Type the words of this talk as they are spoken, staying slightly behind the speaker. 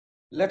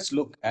Let's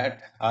look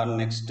at our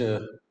next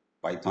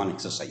Python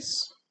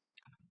exercise.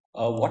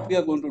 What we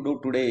are going to do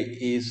today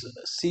is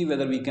see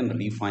whether we can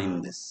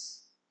refine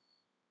this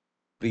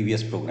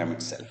previous program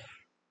itself,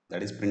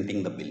 that is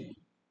printing the bill.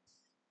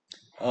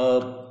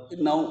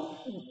 Now,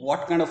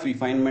 what kind of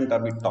refinement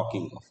are we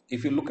talking of?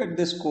 If you look at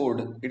this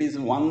code, it is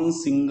one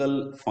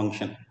single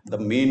function, the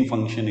main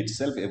function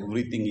itself,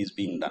 everything is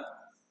being done.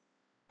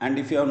 And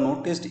if you have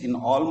noticed in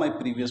all my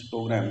previous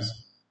programs,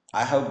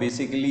 I have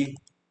basically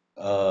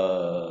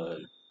uh,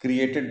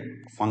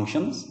 created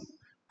functions,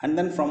 and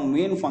then from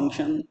main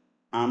function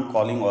I'm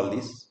calling all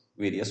these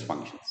various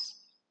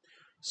functions.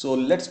 So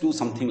let's do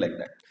something like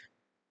that.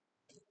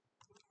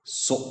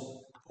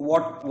 So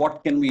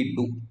what can we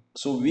do?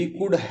 So we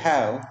could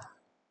have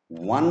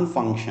one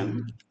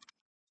function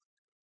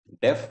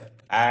def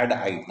add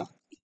item,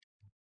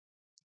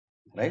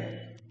 right?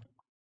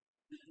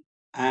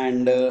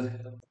 And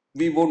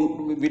we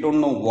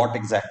don't know what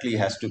exactly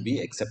has to be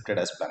accepted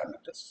as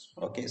parameters.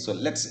 Okay, so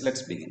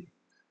let's begin.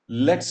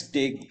 Let's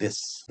take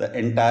this, the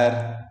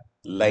entire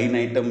line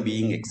item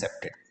being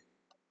accepted,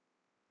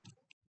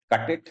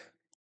 cut it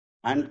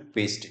and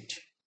paste it.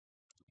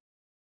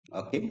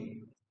 Okay,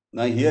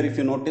 now here if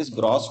you notice,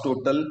 gross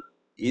total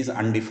is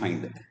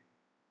undefined.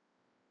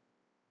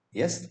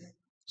 Yes,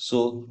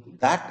 so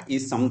that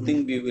is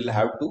something we will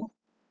have to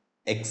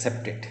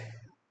accept it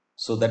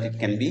so that it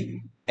can be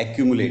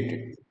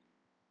accumulated.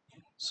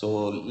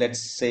 So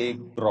let's say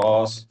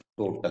gross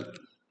total.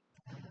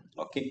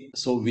 Okay,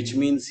 so which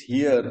means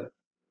here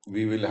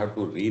we will have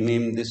to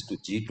rename this to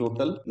G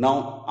total.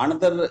 Now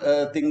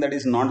another thing that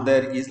is not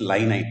there is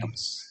line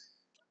items.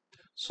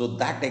 So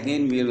that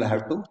again we will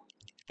have to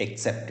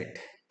accept it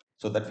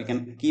so that we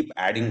can keep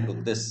adding to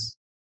this.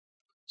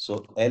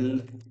 So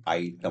L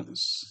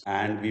items,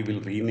 and we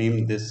will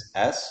rename this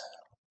as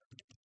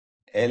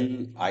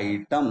L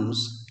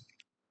items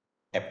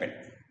append,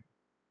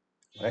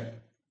 right?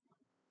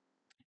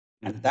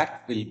 And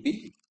that will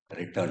be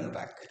returned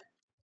back.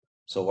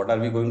 So what are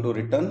we going to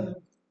return?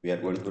 We are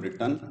going to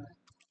return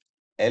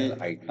L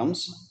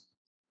items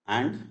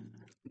and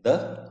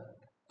the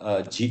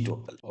G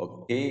total.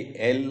 Okay,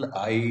 L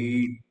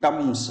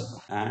items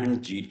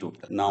and G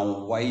total.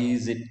 Now, why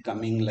is it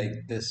coming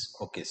like this?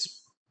 Okay, so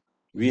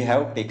we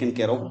have taken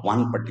care of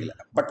one particular,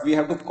 but we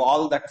have to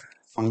call that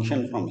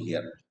function from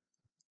here.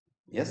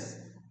 Yes.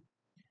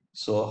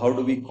 So how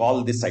do we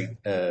call this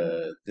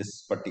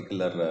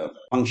particular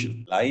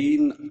function?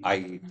 Line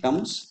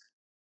items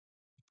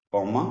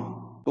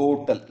comma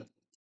total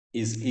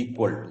is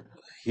equal to,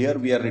 here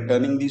we are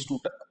returning these two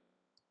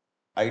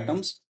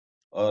items,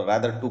 or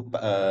rather two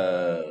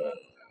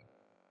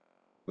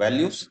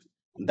values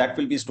that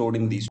will be stored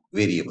in these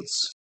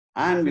variables,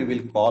 and we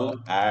will call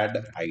add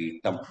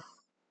item,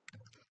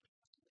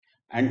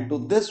 and to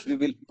this we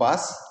will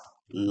pass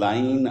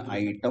line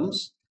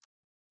items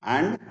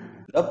and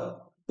the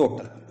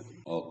total.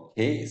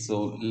 Okay,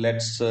 so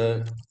let's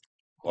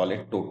call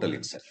it total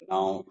itself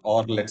now,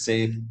 or let's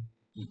say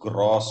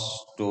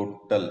gross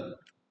total.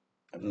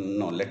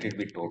 No, let it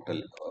be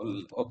total.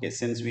 Okay,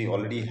 since we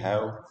already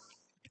have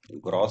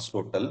gross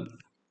total,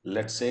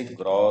 let's say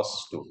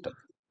gross total,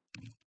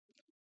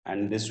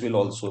 and this will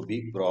also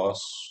be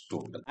gross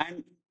total.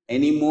 And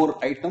any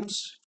more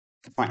items?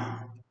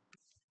 Fine.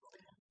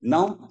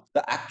 Now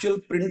the actual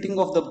printing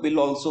of the bill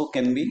also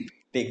can be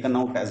taken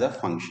out as a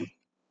function.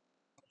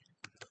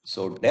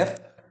 So def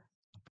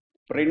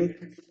print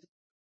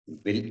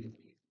bill,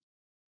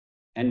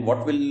 and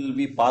what will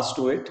we pass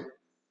to it?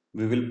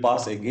 We will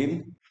pass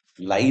again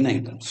line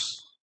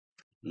items.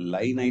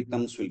 Line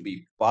items will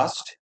be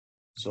passed.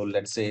 So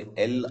let's say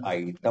L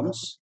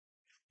items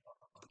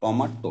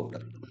comma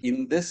total.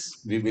 In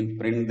this we will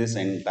print this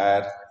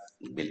entire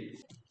bill,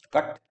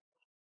 cut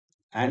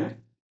and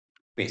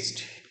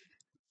paste,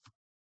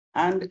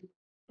 and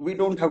we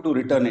don't have to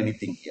return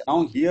anything here.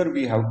 Now here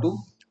we have to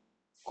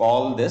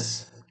call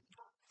this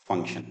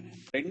function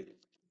print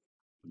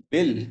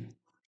bill,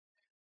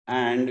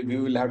 and we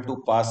will have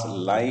to pass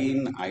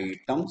line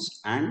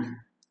items and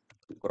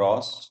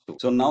gross to.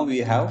 So now we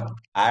have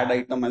add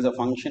item as a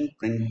function,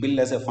 print bill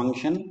as a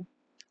function,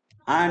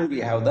 and we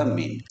have the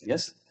main.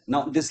 Yes,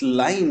 now this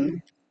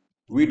line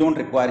we don't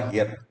require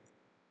here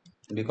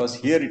because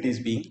here it is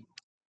being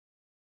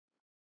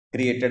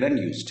created and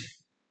used.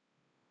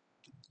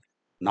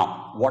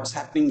 Now what's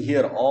happening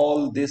here,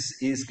 all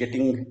this is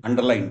getting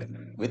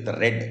underlined with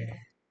red.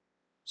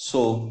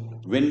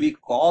 So when we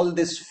call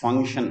this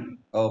function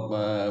of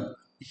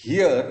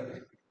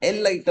here,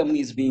 L item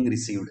is being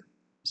received.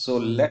 So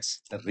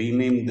let's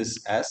rename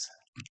this as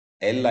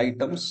L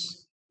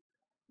items,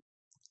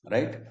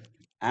 right?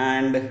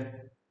 And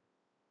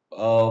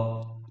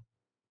uh,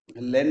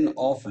 len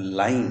of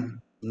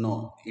line,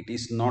 no, it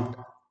is not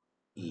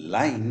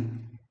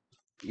line,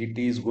 it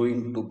is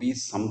going to be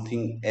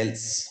something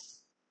else.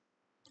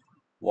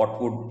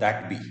 What would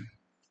that be?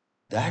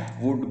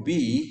 That would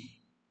be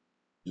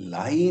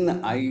len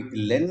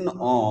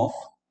of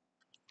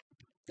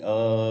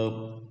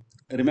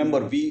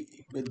remember, we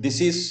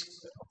this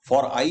is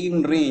for I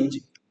in range,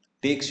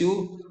 takes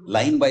you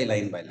line by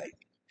line by line.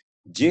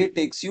 J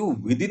takes you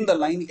within the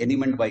line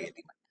element by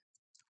element.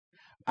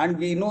 And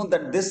we know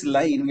that this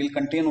line will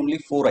contain only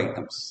 4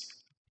 items.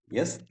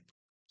 Yes.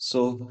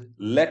 So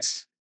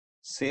let's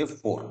say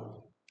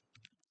 4,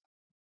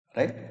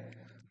 right?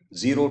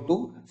 0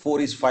 to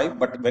 4 is 5,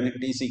 but when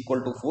it is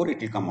equal to 4,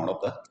 it will come out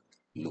of the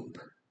loop.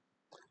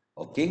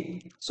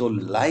 Okay. So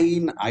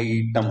line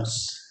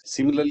items.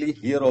 Similarly,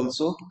 here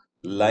also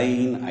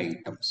line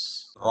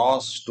items.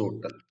 Gross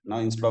total. Now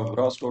instead of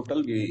gross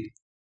total, we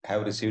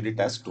have received it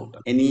as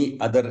total. Any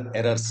other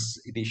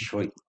errors it is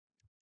showing?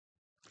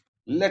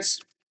 Let's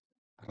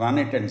run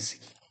it and see.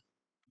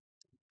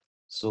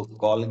 So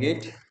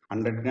Colgate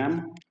 100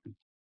 gram,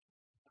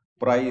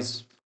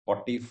 price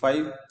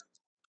 45,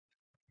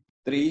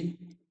 3,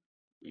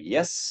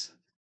 yes.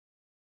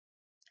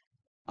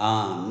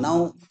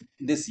 Now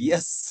this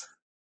yes,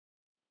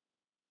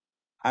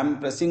 I'm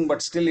pressing,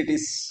 but still it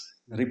is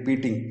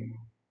repeating,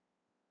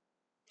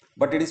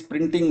 but it is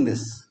printing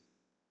this.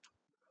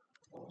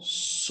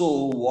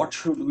 So what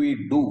should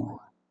we do?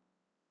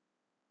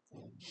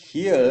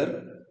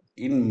 Here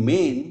in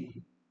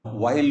main,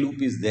 while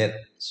loop is there.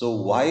 So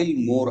while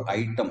more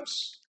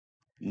items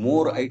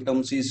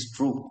is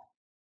true.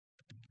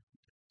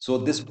 So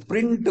this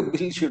print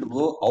bill should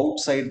go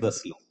outside the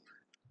loop.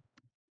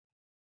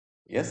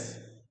 Yes.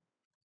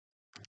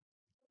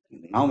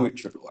 Now it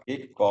should work.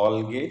 Okay,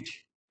 Colgate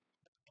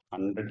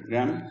 100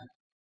 gram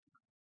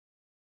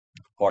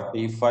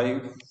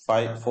 45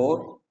 5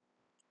 4.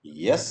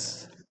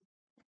 Yes,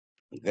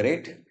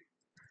 great.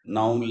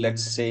 Now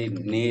let's say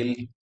nail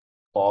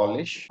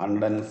polish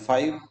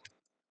 105.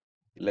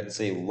 Let's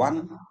say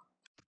 1.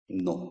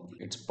 No,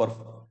 it's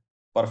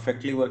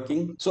perfectly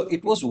working. So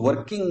it was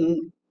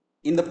working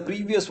in the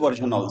previous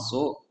version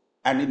also,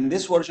 and in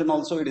this version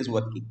also it is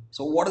working.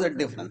 So what is the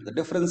difference? The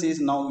difference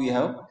is now we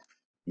have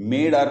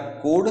made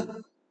our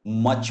code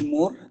much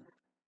more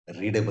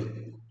readable.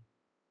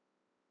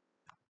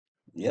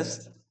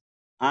 Yes.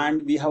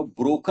 And we have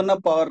broken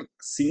up our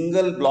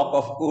single block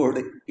of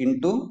code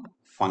into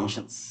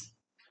functions,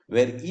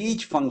 where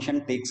each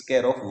function takes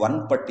care of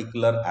one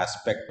particular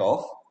aspect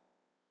of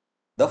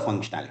the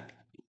functionality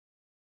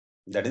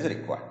that is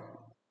required.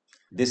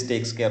 This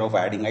takes care of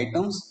adding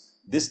items.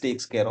 This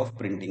takes care of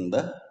printing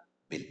the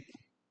bill.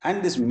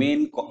 And this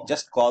main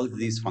just calls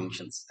these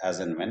functions as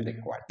and when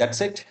required.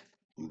 That's it.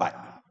 Bye.